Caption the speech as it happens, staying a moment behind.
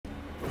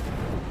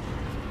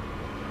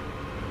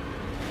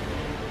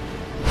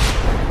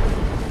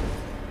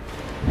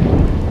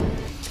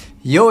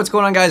Yo, what's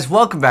going on, guys?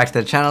 Welcome back to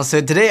the channel.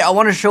 So today I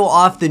want to show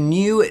off the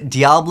new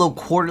Diablo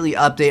quarterly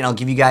update, and I'll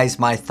give you guys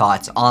my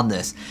thoughts on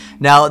this.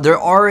 Now, there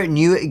are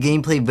new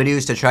gameplay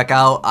videos to check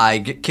out. I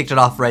kicked it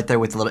off right there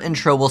with a little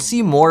intro. We'll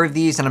see more of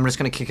these, and I'm just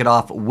going to kick it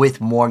off with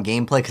more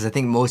gameplay because I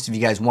think most of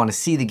you guys want to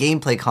see the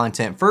gameplay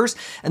content first,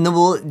 and then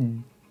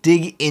we'll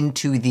dig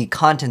into the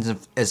content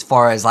as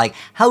far as like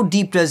how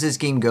deep does this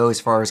game go as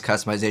far as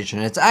customization,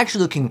 and it's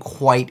actually looking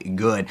quite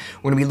good.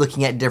 We're going to be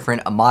looking at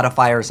different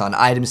modifiers on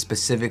items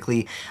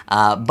specifically,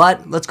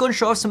 but let's go and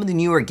show off some of the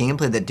newer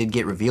gameplay that did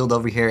get revealed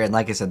over here. And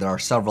like I said, there are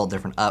several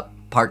different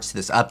parts to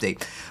this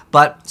update,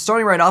 but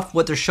starting right off,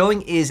 what they're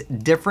showing is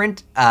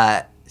different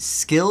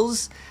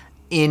skills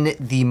in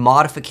the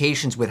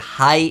modifications with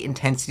high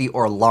intensity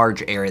or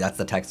large area. That's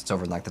the text that's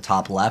over in like the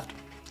top left.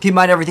 Keep in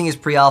mind, everything is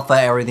pre-alpha,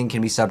 everything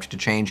can be subject to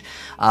change.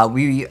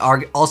 We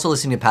are also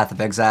listening to Path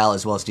of Exile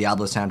as well as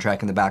Diablo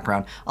soundtrack in the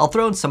background. I'll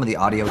throw in some of the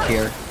audio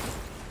here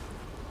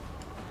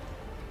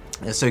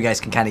so you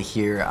guys can kind of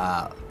hear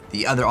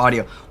the other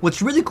audio.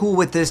 What's really cool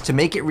with this, to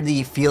make it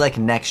really feel like a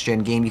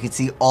next-gen game, you can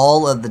see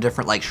all of the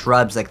different like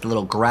shrubs, like the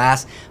little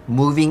grass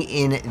moving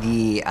in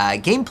the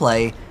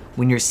gameplay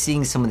when you're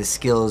seeing some of the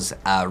skills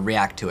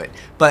react to it.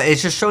 But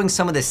it's just showing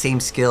some of the same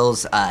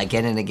skills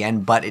again and again,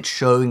 but it's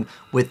showing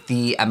with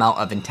the amount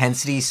of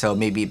intensity, so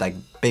maybe like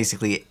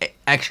basically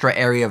extra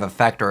area of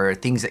effect or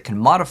things that can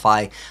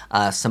modify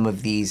some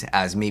of these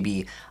as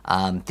maybe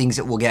things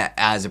that we'll get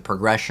as a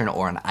progression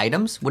or in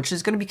items, which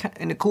is going to be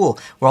kind of cool.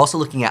 We're also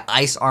looking at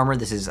ice armor.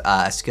 This is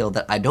a skill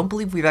that I don't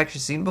believe we've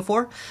actually seen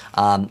before.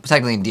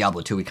 Technically in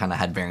Diablo 2 we kind of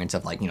had variants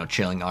of like, you know,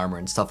 chilling armor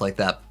and stuff like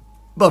that.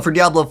 But for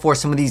Diablo 4,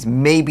 some of these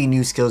may be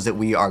new skills that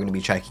we are going to be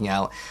checking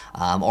out,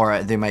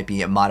 or they might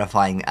be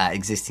modifying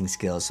existing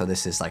skills. So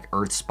this is like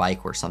Earth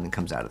Spike, where something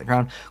comes out of the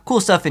ground. Cool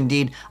stuff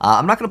indeed.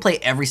 I'm not going to play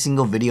every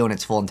single video in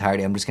its full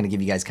entirety. I'm just going to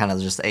give you guys kind of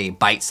just a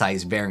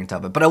bite-sized variant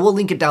of it. But I will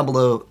link it down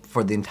below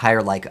for the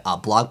entire like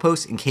blog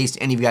post in case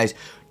any of you guys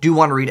do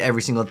want to read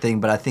every single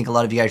thing, but I think a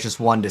lot of you guys just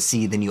wanted to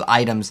see the new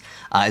items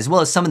as well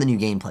as some of the new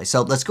gameplay.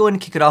 So let's go ahead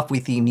and kick it off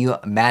with the new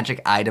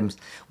magic items,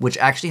 which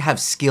actually have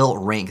skill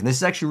rank. And this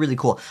is actually really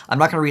cool. I'm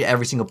not going to read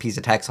every single piece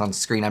of text on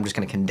screen. I'm just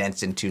going to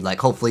condense into like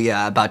hopefully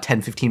about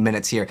 10-15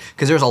 minutes here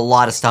because there's a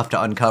lot of stuff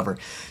to uncover.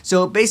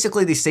 So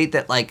basically they state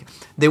that like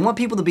they want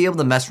people to be able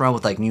to mess around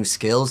with like new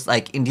skills.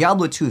 Like in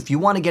Diablo 2, if you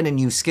want to get a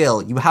new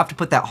skill, you have to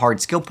put that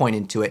hard skill point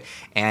into it.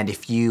 And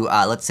if you,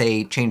 let's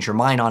say, change your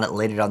mind on it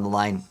later down the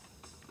line,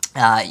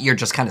 you're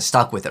just kind of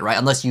stuck with it, right?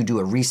 Unless you do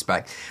a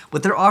respec.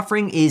 What they're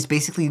offering is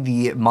basically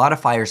the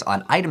modifiers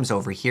on items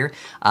over here.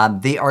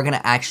 They are going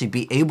to actually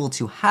be able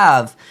to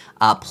have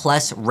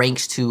plus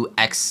ranks to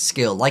X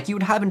skill, like you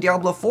would have in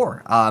Diablo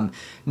 4.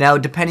 Now,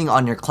 depending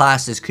on your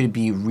class, this could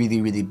be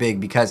really, really big,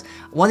 because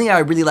one thing I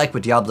really like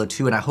with Diablo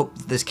 2, and I hope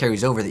this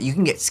carries over, that you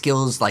can get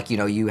skills like, you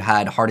know, you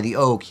had Heart of the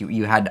Oak,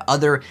 you had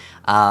other,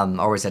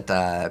 or was it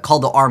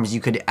Call to Arms,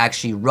 you could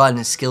actually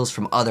run skills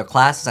from other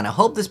classes, and I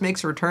hope this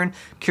makes a return.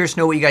 Curious to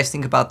know what you guys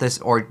think about this,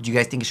 or do you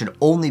guys think it should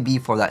only be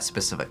for that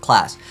specific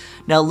class?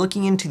 Now,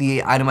 looking into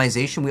the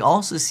itemization, we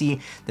also see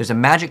there's a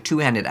magic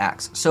two-handed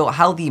axe. So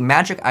how the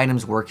magic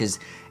items work is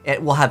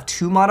it will have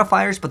two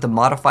modifiers, but the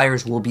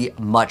modifiers will be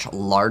much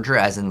larger,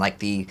 as in like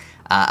the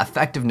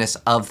effectiveness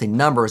of the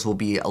numbers will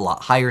be a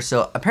lot higher.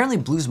 So apparently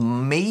blues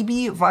may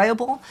be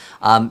viable.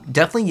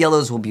 Definitely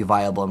yellows will be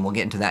viable, and we'll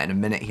get into that in a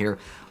minute here.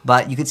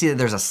 But you can see that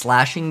there's a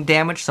slashing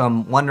damage, so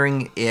I'm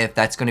wondering if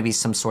that's going to be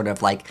some sort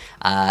of like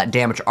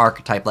damage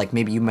archetype. Like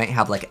maybe you might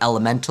have like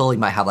elemental, you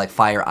might have like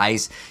fire,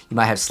 ice, you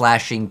might have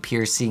slashing,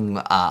 piercing,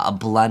 a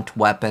blunt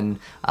weapon,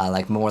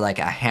 like more like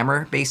a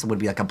hammer base would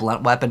be like a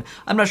blunt weapon.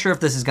 I'm not sure if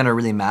this is going to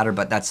really matter,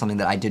 but that's something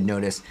that I did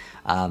notice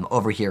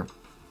over here.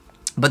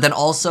 But then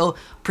also,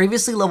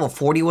 previously level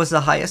 40 was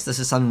the highest. This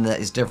is something that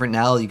is different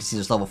now. You can see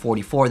there's level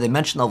 44. They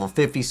mentioned level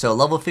 50, so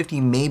level 50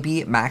 may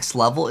be max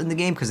level in the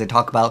game because they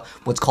talk about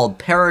what's called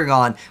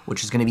Paragon,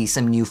 which is going to be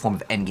some new form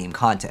of endgame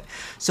content.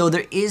 So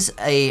there is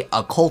a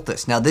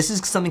cultist. Now this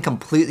is something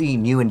completely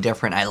new and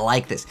different. I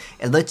like this.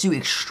 It lets you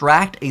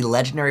extract a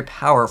legendary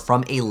power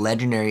from a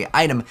legendary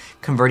item,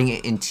 converting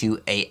it into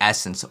a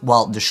essence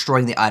while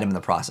destroying the item in the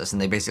process. And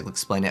they basically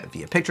explain it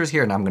via pictures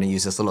here, and I'm going to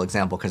use this little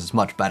example because it's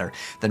much better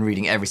than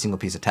reading every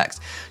single piece of text.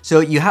 So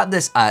you have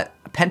this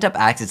pent-up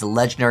axe. It's a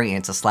legendary and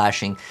it's a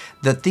slashing.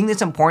 The thing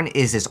that's important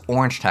is this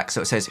orange text.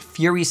 So it says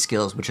Fury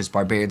skills, which is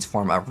Barbarian's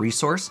form of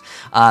resource.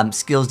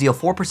 Skills deal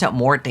 4%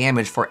 more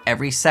damage for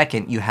every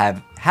second you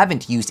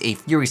haven't used a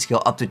Fury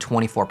skill, up to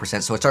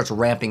 24%. So it starts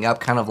ramping up,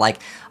 kind of like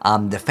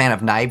the Fan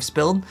of Knives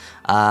build.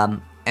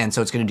 And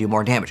so it's going to do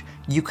more damage.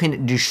 You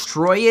can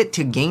destroy it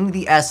to gain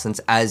the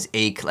essence as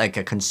a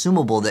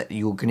consumable that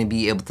you're going to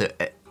be able to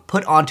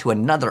put onto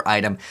another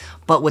item.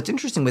 But what's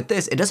interesting with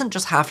this, it doesn't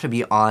just have to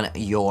be on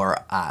your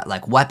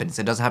like weapons.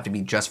 It doesn't have to be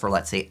just for,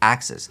 let's say,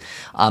 axes.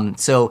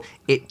 So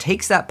it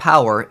takes that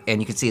power, and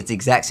you can see it's the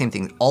exact same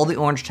thing. All the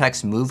orange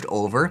text moved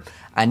over,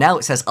 and now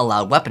it says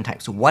allowed weapon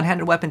types: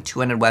 one-handed weapon,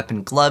 two-handed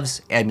weapon,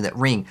 gloves, amulet,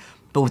 ring.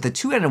 But with the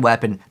two-handed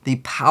weapon, the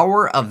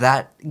power of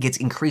that gets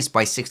increased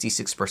by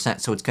 66%.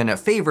 So it's going to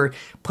favor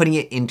putting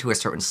it into a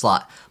certain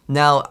slot.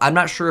 Now, I'm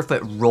not sure if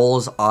it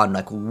rolls on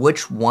like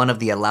which one of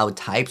the allowed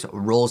types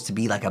rolls to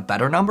be like a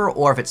better number,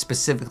 or if it's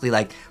specifically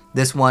like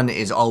this one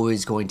is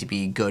always going to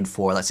be good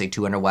for, let's say,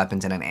 200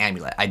 weapons and an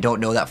amulet. I don't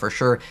know that for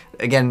sure.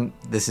 Again,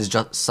 this is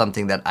just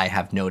something that I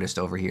have noticed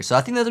over here. So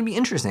I think that'll be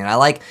interesting. I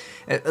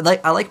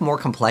like more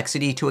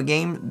complexity to a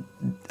game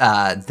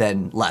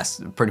than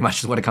less, pretty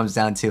much is what it comes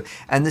down to.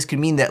 And this could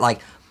mean that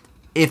like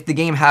if the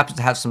game happens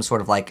to have some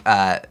sort of like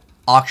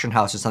auction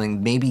house or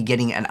something, maybe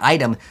getting an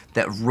item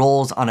that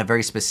rolls on a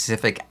very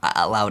specific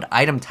allowed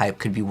item type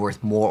could be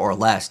worth more or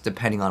less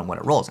depending on what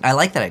it rolls. And I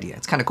like that idea.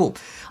 It's kind of cool.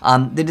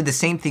 They did the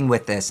same thing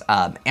with this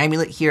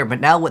amulet here,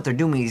 but now what they're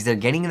doing is they're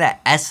getting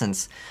that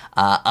essence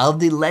of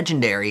the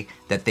legendary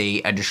that they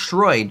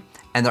destroyed,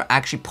 and they're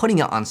actually putting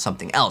it on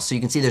something else. So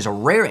you can see there's a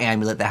rare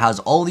amulet that has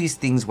all these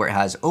things where it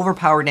has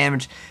overpower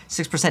damage,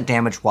 6%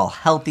 damage while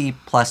healthy,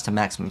 plus to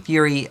maximum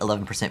fury,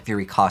 11%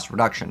 fury cost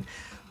reduction.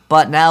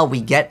 But now we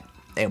get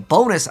a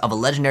bonus of a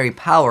legendary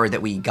power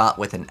that we got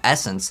with an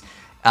essence.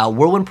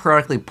 Whirlwind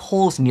periodically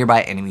pulls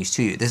nearby enemies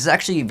to you. This is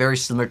actually very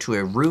similar to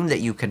a rune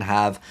that you can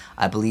have,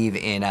 I believe,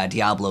 in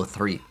Diablo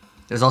 3.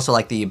 There's also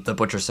like the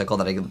Butcher Sickle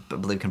that I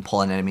believe can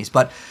pull in enemies.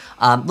 But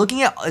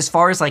looking at as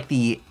far as like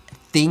the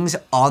things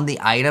on the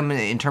item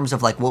in terms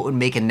of like what would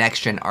make a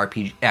next-gen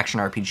action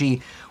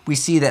RPG, we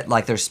see that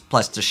like there's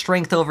plus to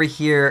strength over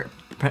here,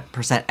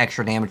 percent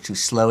extra damage to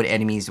slowed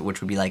enemies,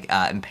 which would be like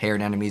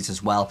impaired enemies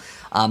as well.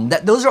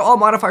 Those are all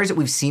modifiers that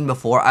we've seen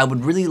before. I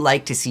would really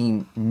like to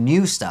see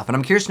new stuff, and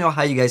I'm curious to know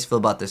how you guys feel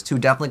about this too.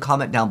 Definitely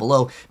comment down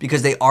below,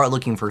 because they are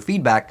looking for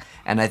feedback,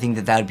 and I think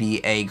that would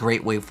be a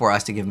great way for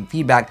us to give them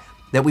feedback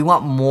that we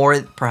want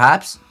more,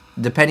 perhaps,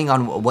 depending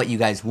on what you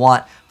guys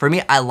want. For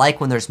me, I like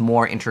when there's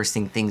more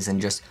interesting things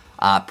than just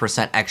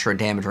percent extra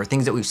damage or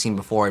things that we've seen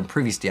before in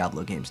previous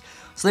Diablo games.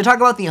 So they talk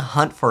about the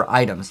hunt for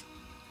items.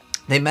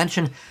 They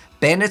mention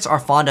bandits are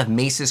fond of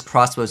maces,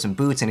 crossbows, and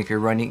boots, and if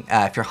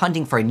you're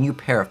hunting for a new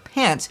pair of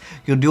pants,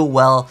 you'll do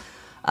well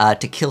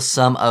to kill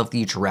some of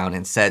the drowned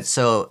instead.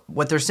 So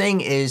what they're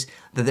saying is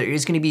that there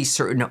is going to be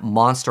certain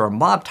monster or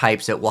mob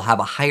types that will have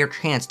a higher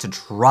chance to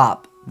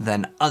drop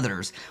than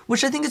others,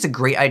 which I think is a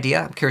great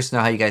idea. I'm curious to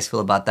know how you guys feel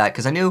about that,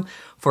 because I know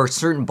for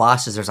certain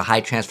bosses there's a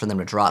high chance for them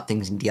to drop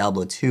things in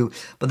Diablo 2,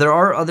 but there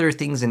are other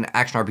things in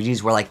action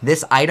RPGs where like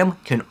this item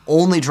can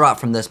only drop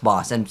from this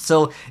boss, and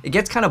so it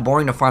gets kind of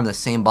boring to farm the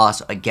same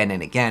boss again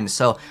and again.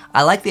 So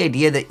I like the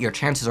idea that your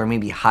chances are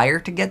maybe higher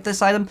to get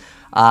this item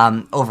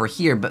over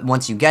here, but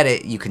once you get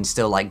it, you can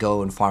still like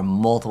go and farm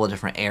multiple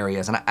different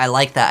areas, and I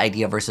like that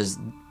idea versus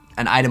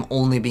an item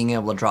only being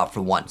able to drop for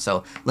one.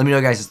 So let me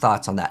know guys'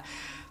 thoughts on that.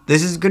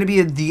 This is going to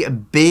be the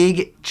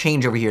big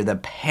change over here, the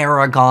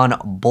Paragon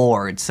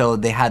board. So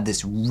they had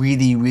this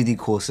really, really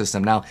cool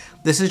system. Now,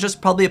 this is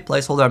just probably a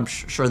placeholder. I'm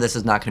sure this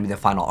is not going to be the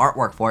final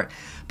artwork for it.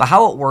 But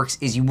how it works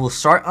is you will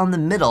start on the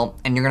middle,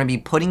 and you're going to be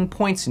putting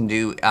points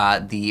into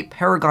the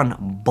Paragon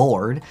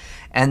board.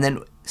 And then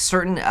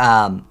certain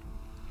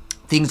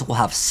things will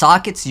have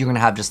sockets. You're going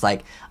to have just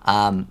like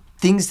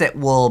things that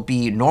will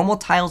be normal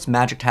tiles,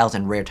 magic tiles,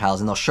 and rare tiles,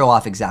 and they'll show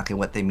off exactly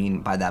what they mean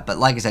by that. But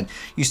like I said,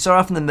 you start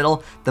off in the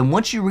middle, then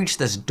once you reach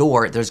this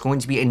door, there's going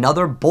to be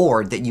another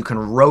board that you can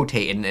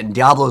rotate, and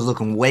Diablo is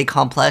looking way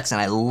complex, and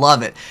I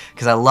love it,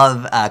 because I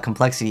love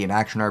complexity in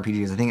action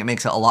RPGs. I think it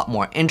makes it a lot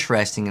more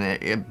interesting,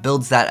 and it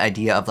builds that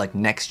idea of like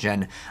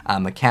next-gen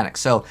mechanics.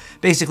 So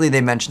basically,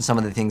 they mentioned some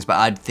of the things, but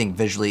I think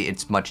visually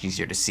it's much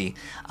easier to see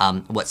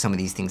what some of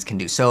these things can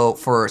do. So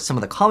for some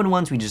of the common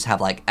ones, we just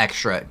have like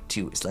extra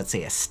to, let's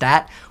say, a stat.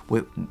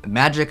 With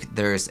magic,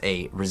 there's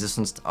a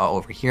resistance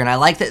over here, and I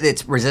like that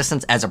it's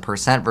resistance as a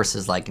percent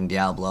versus like in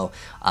Diablo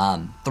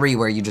 3,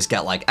 where you just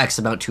get like X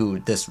amount to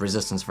this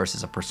resistance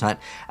versus a percent.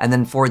 And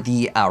then for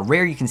the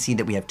rare, you can see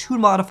that we have 2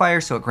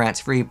 modifiers, so it grants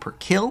free per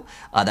kill.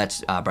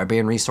 That's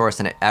Barbarian Resource,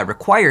 and it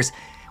requires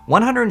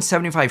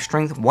 175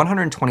 strength,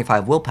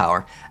 125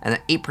 willpower, and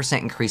an 8%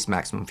 increased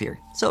maximum fury.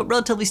 So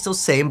relatively still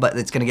same, but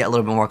it's going to get a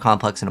little bit more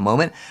complex in a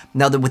moment.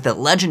 Now that with the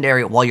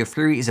legendary, while your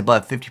fury is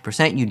above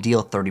 50%, you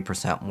deal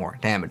 30% more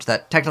damage.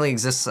 That technically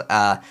exists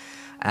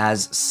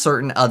as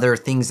certain other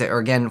things that are,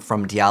 again,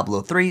 from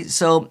Diablo 3.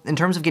 So in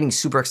terms of getting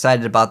super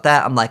excited about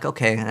that, I'm like,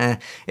 okay,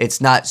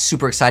 it's not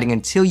super exciting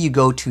until you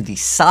go to the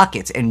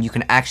sockets, and you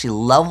can actually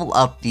level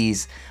up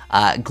these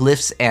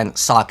glyphs and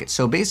sockets.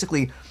 So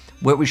basically,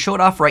 what we showed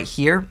off right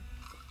here,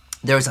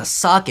 there's a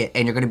socket,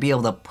 and you're going to be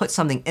able to put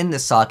something in the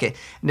socket,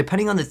 and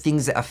depending on the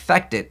things that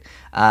affect it,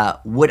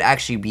 would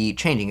actually be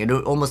changing. It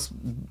almost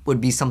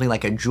would be something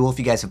like a jewel, if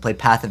you guys have played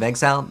Path of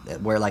Exile,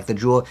 where like the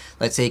jewel,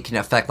 let's say, can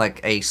affect like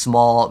a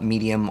small,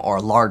 medium,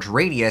 or large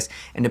radius,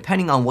 and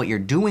depending on what you're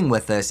doing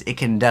with this, it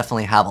can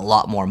definitely have a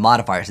lot more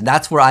modifiers. And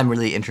that's where I'm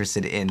really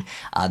interested in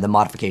the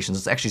modifications.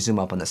 Let's actually zoom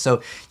up on this.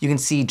 So you can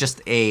see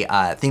just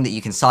a thing that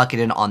you can socket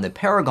in on the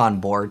Paragon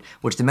board,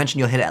 which dimension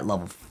you'll hit at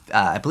level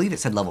I believe it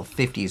said level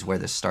 50 is where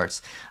this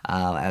starts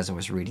as I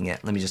was reading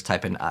it. Let me just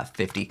type in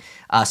 50.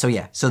 So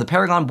yeah, so the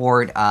Paragon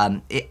board,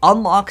 it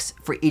unlocks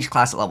for each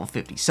class at level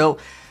 50. So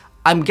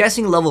I'm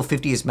guessing level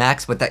 50 is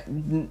max, but that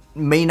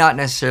may not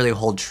necessarily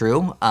hold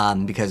true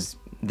because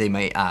they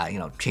may, you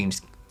know, change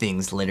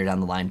things later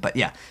down the line. But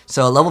yeah,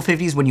 so level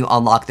 50 is when you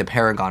unlock the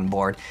Paragon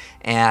board,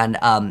 and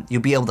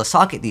you'll be able to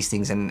socket these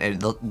things,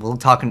 and we'll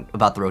talk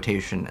about the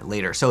rotation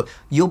later. So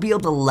you'll be able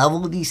to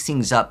level these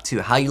things up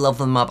to how you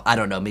level them up. I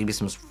don't know, maybe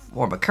some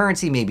form of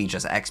currency, maybe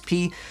just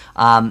XP,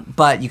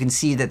 but you can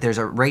see that there's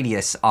a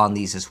radius on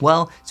these as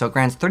well. So it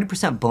grants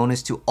 30%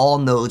 bonus to all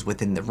nodes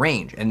within the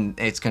range, and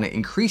it's going to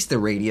increase the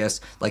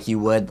radius like you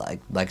would,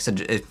 like I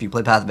said, if you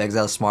play Path of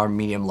Exile, small,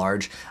 medium,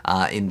 large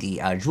in the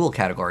jewel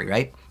category,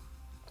 right?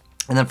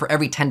 And then for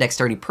every 10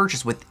 dexterity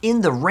purchase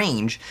within the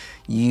range,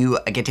 you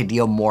get to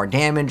deal more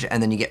damage,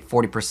 and then you get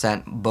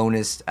 40%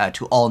 bonus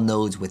to all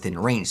nodes within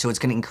range. So it's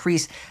going to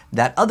increase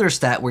that other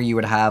stat where you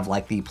would have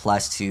like the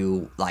plus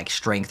to like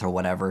strength or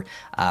whatever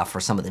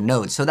for some of the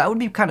nodes. So that would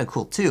be kind of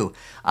cool too.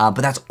 But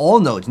that's all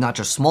nodes, not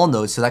just small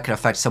nodes. So that could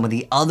affect some of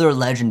the other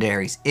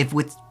legendaries if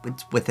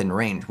it's within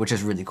range, which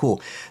is really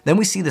cool. Then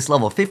we see this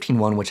level 15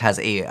 one, which has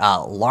a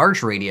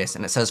large radius,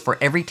 and it says for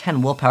every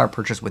 10 willpower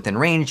purchase within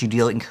range, you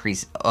deal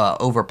increase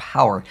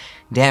overpower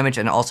damage,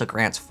 and it also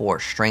grants 4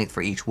 strength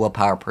for each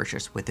willpower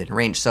purchase within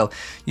range. So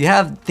you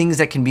have things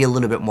that can be a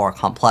little bit more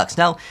complex.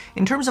 Now,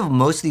 in terms of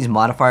most of these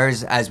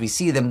modifiers, as we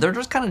see them, they're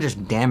just kind of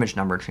just damage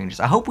number changes.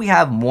 I hope we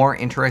have more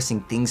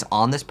interesting things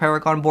on this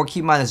Paragon board.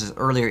 Keep in mind this is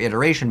earlier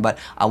iteration, but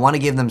I want to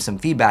give them some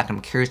feedback.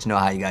 I'm curious to know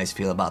how you guys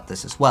feel about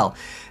this as well.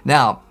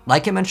 Now,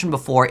 like I mentioned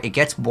before, it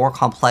gets more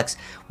complex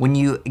when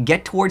you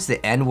get towards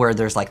the end where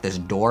there's like this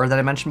door that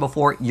I mentioned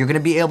before. You're going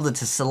to be able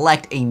to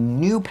select a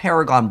new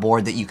Paragon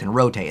board that you can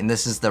rotate, and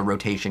this is the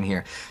rotation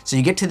here. So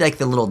you get to like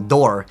the little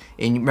door,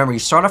 and remember, you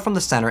start off from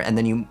the center and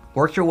then you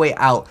work your way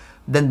out.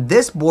 Then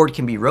this board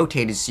can be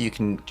rotated so you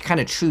can kind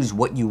of choose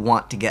what you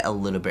want to get a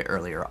little bit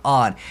earlier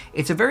on.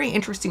 It's a very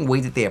interesting way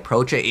that they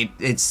approach it.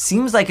 It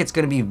seems like it's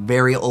going to be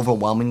very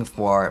overwhelming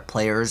for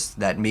players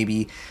that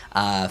maybe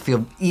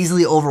feel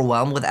easily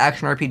overwhelmed with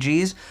action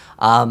RPGs.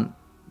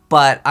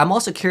 But I'm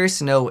also curious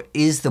to know,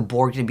 is the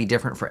board going to be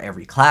different for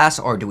every class,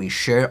 or do we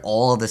share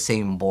all of the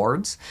same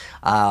boards?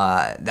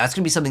 That's going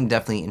to be something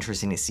definitely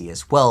interesting to see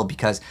as well,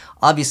 because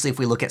obviously if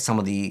we look at some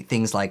of the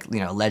things like, you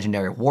know,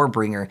 Legendary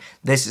Warbringer,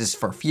 this is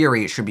for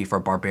Fury, it should be for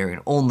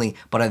Barbarian only,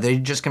 but are they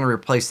just going to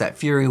replace that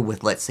Fury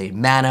with, let's say,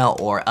 mana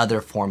or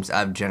other forms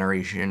of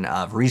generation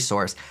of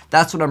resource?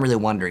 That's what I'm really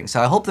wondering. So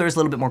I hope there's a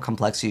little bit more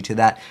complexity to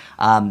that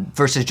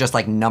versus just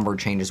like number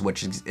changes,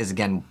 which is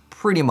again,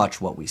 pretty much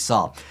what we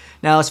saw.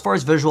 Now, as far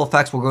as visual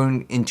effects, we're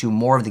going into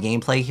more of the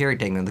gameplay here.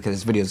 Dang, look at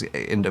this video's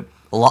into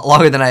a lot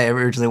longer than I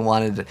originally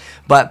wanted.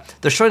 But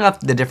they're showing off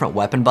the different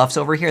weapon buffs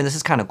over here, and this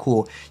is kind of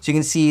cool. So you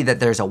can see that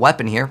there's a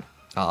weapon here.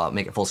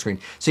 Make it full screen.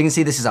 So you can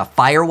see this is a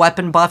fire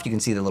weapon buff. You can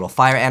see the little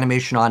fire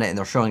animation on it, and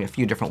they're showing a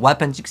few different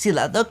weapons. You can see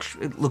that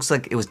it looks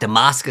like it was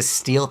Damascus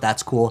steel.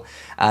 That's cool.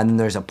 And then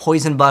there's a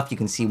poison buff. You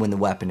can see when the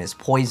weapon is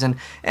poison.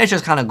 And it's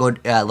just kind of good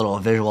little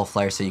visual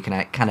flair, so you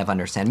can kind of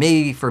understand.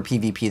 Maybe for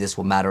PvP this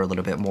will matter a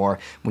little bit more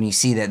when you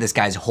see that this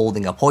guy's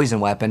holding a poison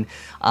weapon.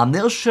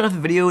 They'll show off a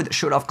video that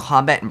showed off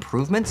combat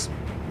improvements.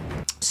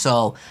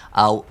 So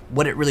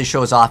what it really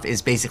shows off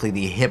is basically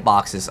the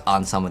hitboxes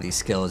on some of these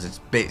skills. It's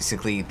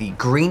basically the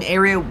green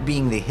area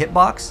being the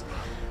hitbox,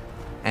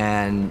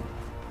 and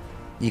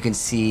you can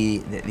see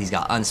that he's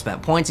got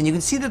unspent points, and you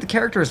can see that the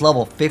character is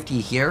level 50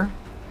 here.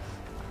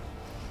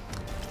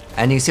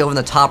 And you see over in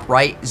the top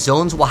right,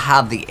 zones will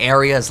have the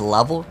areas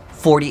level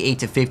 48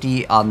 to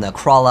 50 on the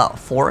crawl out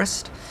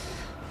forest,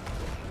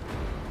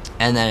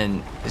 and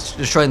then it's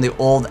just showing the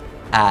old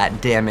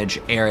damage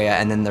area,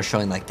 and then they're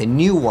showing like the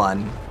new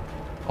one.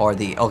 Or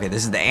the, okay,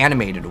 this is the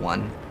animated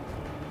one.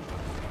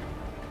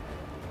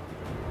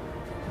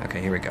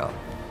 Okay, here we go.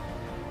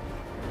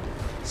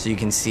 So you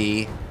can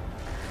see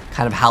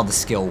kind of how the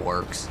skill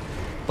works.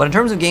 But in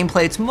terms of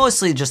gameplay, it's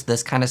mostly just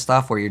this kind of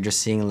stuff where you're just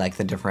seeing like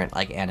the different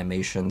like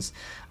animations,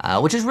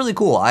 which is really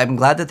cool. I'm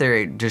glad that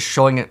they're just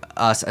showing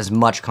us as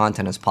much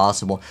content as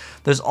possible.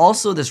 There's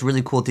also this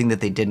really cool thing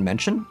that they did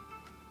mention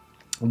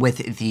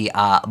with the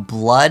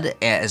blood,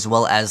 as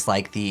well as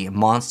like the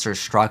monster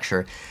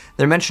structure.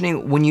 They're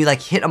mentioning when you like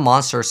hit a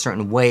monster a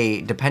certain way,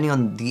 depending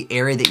on the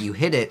area that you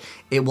hit it,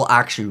 it will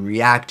actually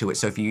react to it.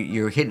 So if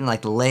you're hitting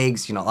like the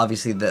legs, you know,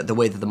 obviously the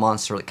way that the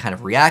monster kind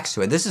of reacts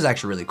to it. This is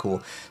actually really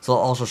cool. So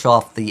it'll also show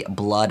off the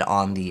blood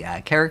on the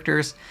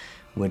characters,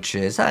 which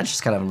is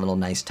just kind of a little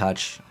nice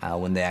touch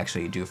when they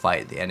actually do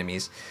fight the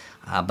enemies.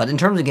 But in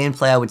terms of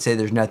gameplay, I would say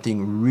there's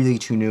nothing really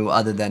too new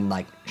other than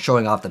like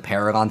showing off the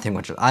Paragon thing,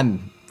 which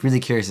I'm really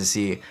curious to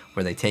see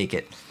where they take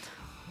it.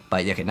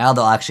 But okay, now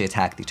they'll actually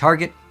attack the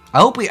target. I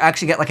hope we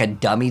actually get like a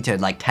dummy to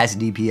like test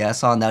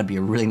DPS on. That would be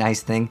a really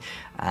nice thing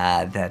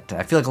that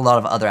I feel like a lot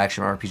of other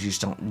action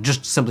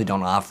RPGs simply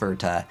don't offer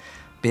to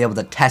be able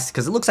to test,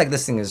 because it looks like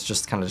this thing is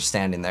just kind of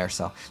standing there.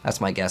 So that's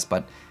my guess,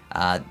 but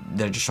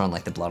they're just showing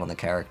like the blood on the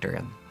character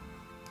and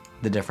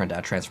the different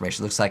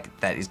transformation. Looks like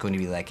that is going to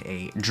be like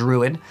a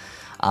druid.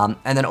 And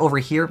then over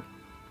here,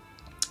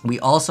 we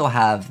also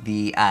have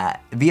the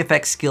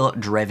VFX skill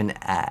driven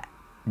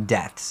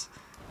deaths.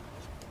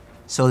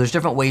 So there's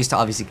different ways to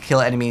obviously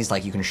kill enemies,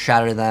 like you can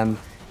shatter them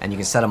and you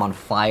can set them on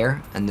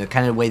fire, and the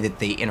kind of way that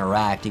they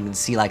interact, you can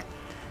see like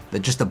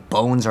just the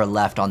bones are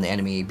left on the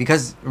enemy,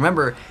 because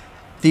remember,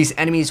 these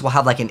enemies will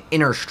have like an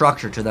inner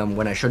structure to them.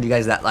 When I showed you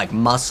guys that like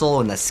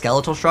muscle and the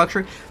skeletal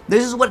structure,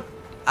 this is what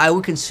I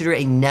would consider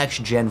a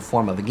next-gen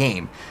form of a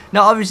game.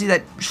 Now, obviously,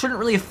 that shouldn't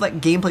really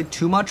affect gameplay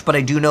too much, but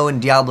I do know in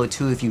Diablo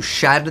 2, if you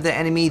shatter the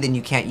enemy, then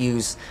you can't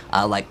use,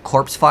 like,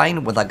 corpse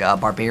find with, like, a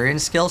barbarian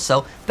skill,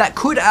 so that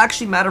could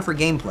actually matter for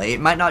gameplay. It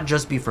might not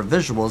just be for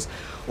visuals,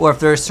 or if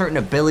there are certain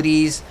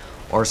abilities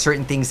or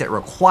certain things that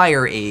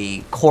require a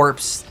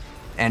corpse,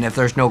 and if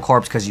there's no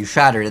corpse because you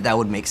shattered it, that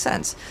would make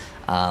sense.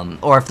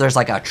 Or if there's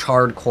like a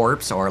charred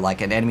corpse, or like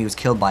an enemy was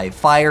killed by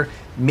fire,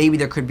 maybe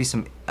there could be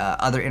some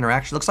other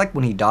interaction. Looks like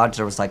when he dodged,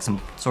 there was like some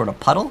sort of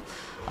puddle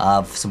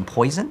of some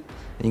poison.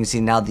 And you can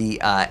see now the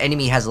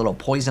enemy has a little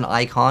poison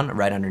icon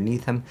right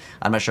underneath him.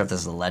 I'm not sure if this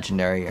is a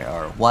legendary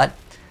or what,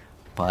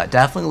 but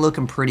definitely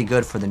looking pretty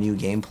good for the new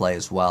gameplay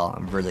as well.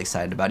 I'm really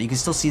excited about it. You can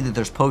still see that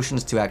there's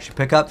potions to actually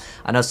pick up.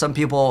 I know some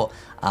people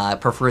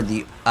prefer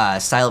the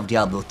style of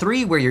Diablo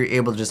 3, where you're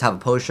able to just have a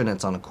potion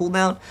that's on a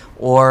cooldown,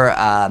 or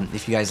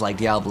if you guys like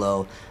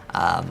Diablo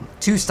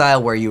 2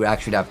 style, where you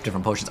actually have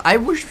different potions. I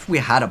wish we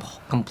had a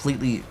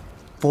completely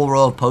full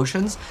row of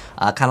potions,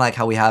 kind of like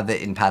how we have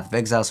it in Path of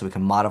Exile, so we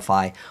can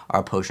modify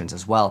our potions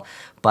as well.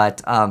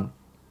 But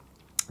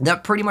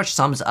that pretty much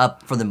sums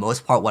up, for the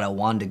most part, what I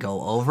wanted to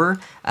go over.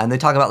 And they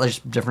talk about like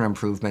different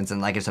improvements,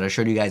 and like I said, I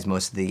showed you guys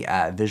most of the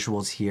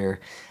visuals here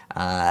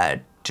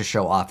to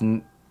show off,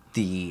 and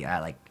the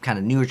like kind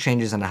of newer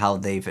changes and how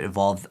they've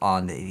evolved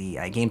on the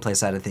gameplay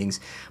side of things.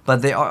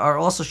 But they are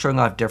also showing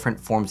off different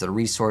forms of the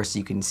resource.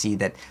 You can see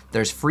that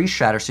there's free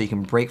shatter, so you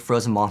can break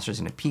frozen monsters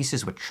into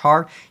pieces with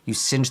char. You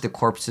singe the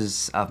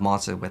corpses of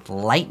monsters with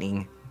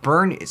lightning.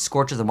 Burn, it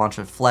scorches the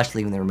monster's flesh,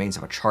 leaving the remains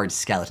of a charred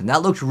skeleton.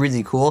 That looks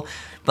really cool,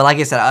 but like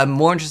I said, I'm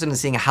more interested in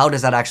seeing how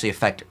does that actually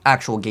affect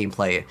actual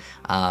gameplay,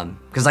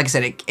 because like I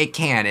said,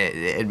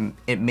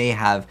 it may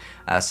have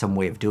some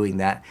way of doing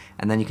that.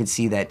 And then you can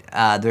see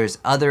that there's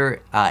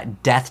other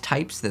death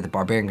types that the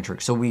barbarian can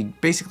trigger. So we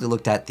basically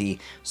looked at the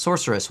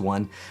sorceress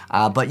one,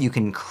 but you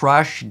can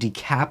crush,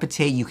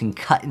 decapitate, you can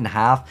cut in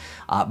half,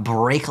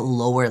 break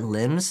lower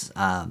limbs.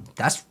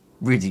 That's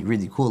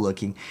really cool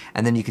looking.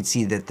 And then you can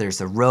see that there's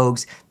the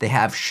rogues. They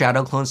have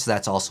shadow clones, so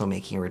that's also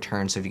making a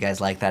return. So if you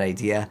guys like that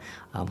idea,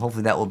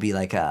 hopefully that will be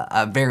like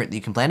a variant that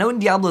you can play. I know in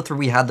Diablo 3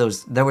 we had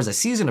those, there was a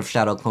season of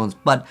shadow clones,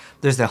 but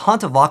there's the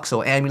Haunt of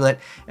Voxel amulet,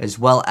 as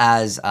well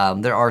as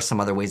there are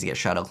some other ways to get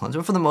shadow clones,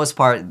 but for the most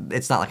part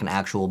it's not like an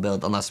actual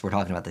build unless we're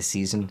talking about the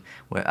season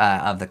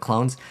of the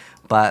clones.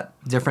 But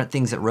different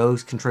things that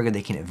rogues can trigger,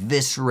 they can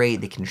eviscerate,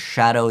 they can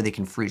shadow, they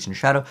can freeze and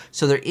shadow.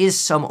 So there is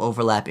some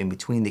overlap in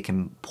between. They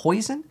can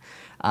poison,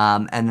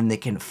 and then they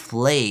can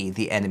flay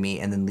the enemy,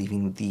 and then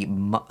leaving the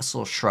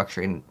muscle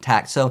structure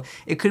intact. So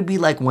it could be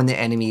like when the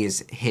enemy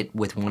is hit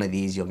with one of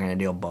these, you're going to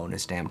deal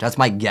bonus damage. That's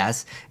my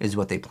guess, is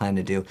what they plan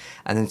to do.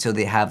 And then so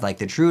they have like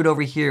the Druid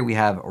over here. We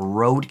have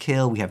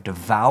Roadkill. We have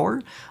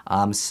Devour.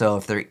 So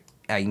if they're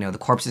you know, the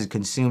corpse is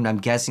consumed, I'm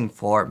guessing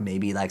for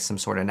maybe like some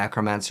sort of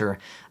necromancer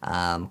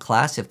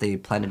class. If they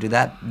plan to do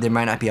that, there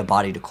might not be a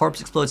body to corpse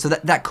explode, so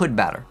that could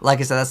matter. Like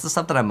I said, that's the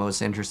stuff that I'm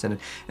most interested in,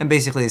 and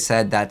basically they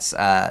said that's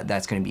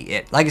going to be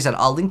it. Like I said,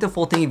 I'll link the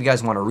full thing if you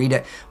guys want to read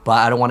it, but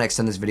I don't want to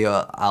extend this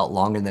video out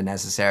longer than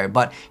necessary.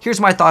 But here's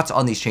my thoughts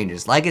on these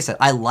changes. Like I said,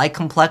 I like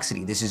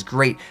complexity. This is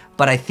great,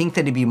 but I think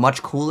that it'd be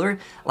much cooler.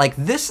 Like,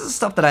 this is the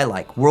stuff that I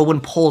like.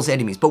 Whirlwind pulls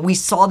enemies, but we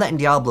saw that in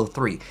Diablo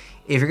 3.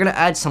 If you're going to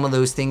add some of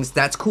those things,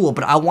 that's cool,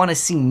 but I want to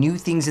see new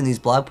things in these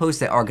blog posts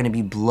that are going to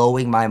be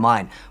blowing my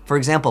mind. For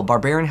example,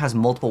 Barbarian has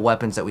multiple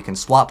weapons that we can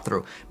swap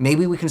through.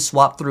 Maybe we can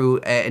swap through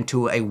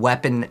into a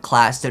weapon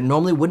class that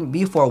normally wouldn't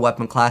be for a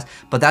weapon class,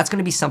 but that's going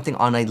to be something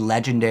on a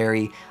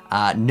legendary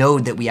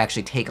node that we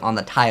actually take on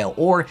the tile.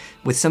 Or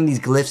with some of these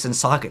glyphs and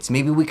sockets,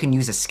 maybe we can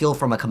use a skill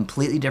from a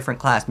completely different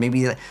class.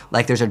 Maybe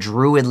like there's a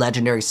Druid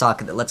legendary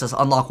socket that lets us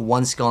unlock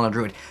one skill on a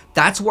Druid.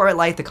 That's where I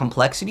like the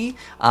complexity,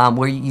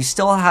 where you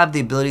still have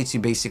the ability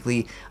to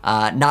basically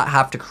not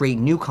have to create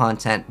new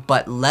content,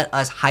 but let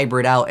us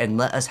hybrid out and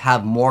let us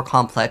have more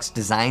complex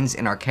designs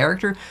in our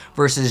character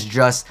versus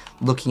just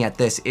looking at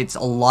this. It's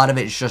a lot of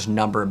it's just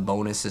number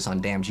bonuses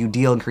on damage. You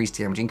deal increased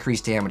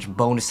damage,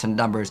 bonus to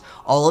numbers.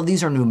 All of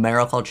these are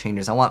numerical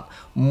changes. I want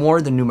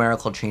more than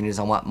numerical changes.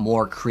 I want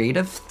more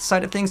creative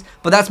side of things,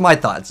 but that's my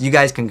thoughts. You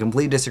guys can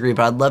completely disagree,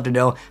 but I'd love to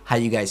know how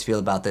you guys feel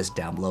about this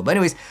down below. But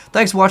anyways,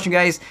 thanks for watching,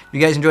 guys. If you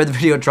guys enjoyed the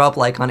video, drop a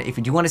like on it. If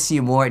you do want to see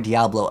more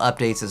Diablo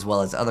updates as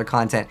well as other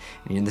content,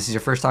 and this is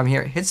your first time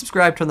here, hit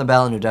subscribe, turn the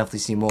bell, and you'll definitely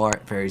see more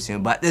very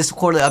soon. But this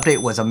quarterly update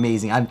was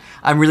amazing.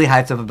 I'm really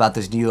hyped up about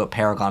this new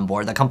Paragon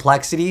board. The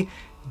complexity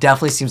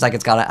definitely seems like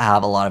it's gotta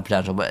have a lot of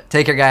potential. But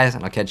take care, guys,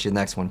 and I'll catch you in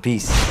the next one.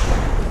 Peace.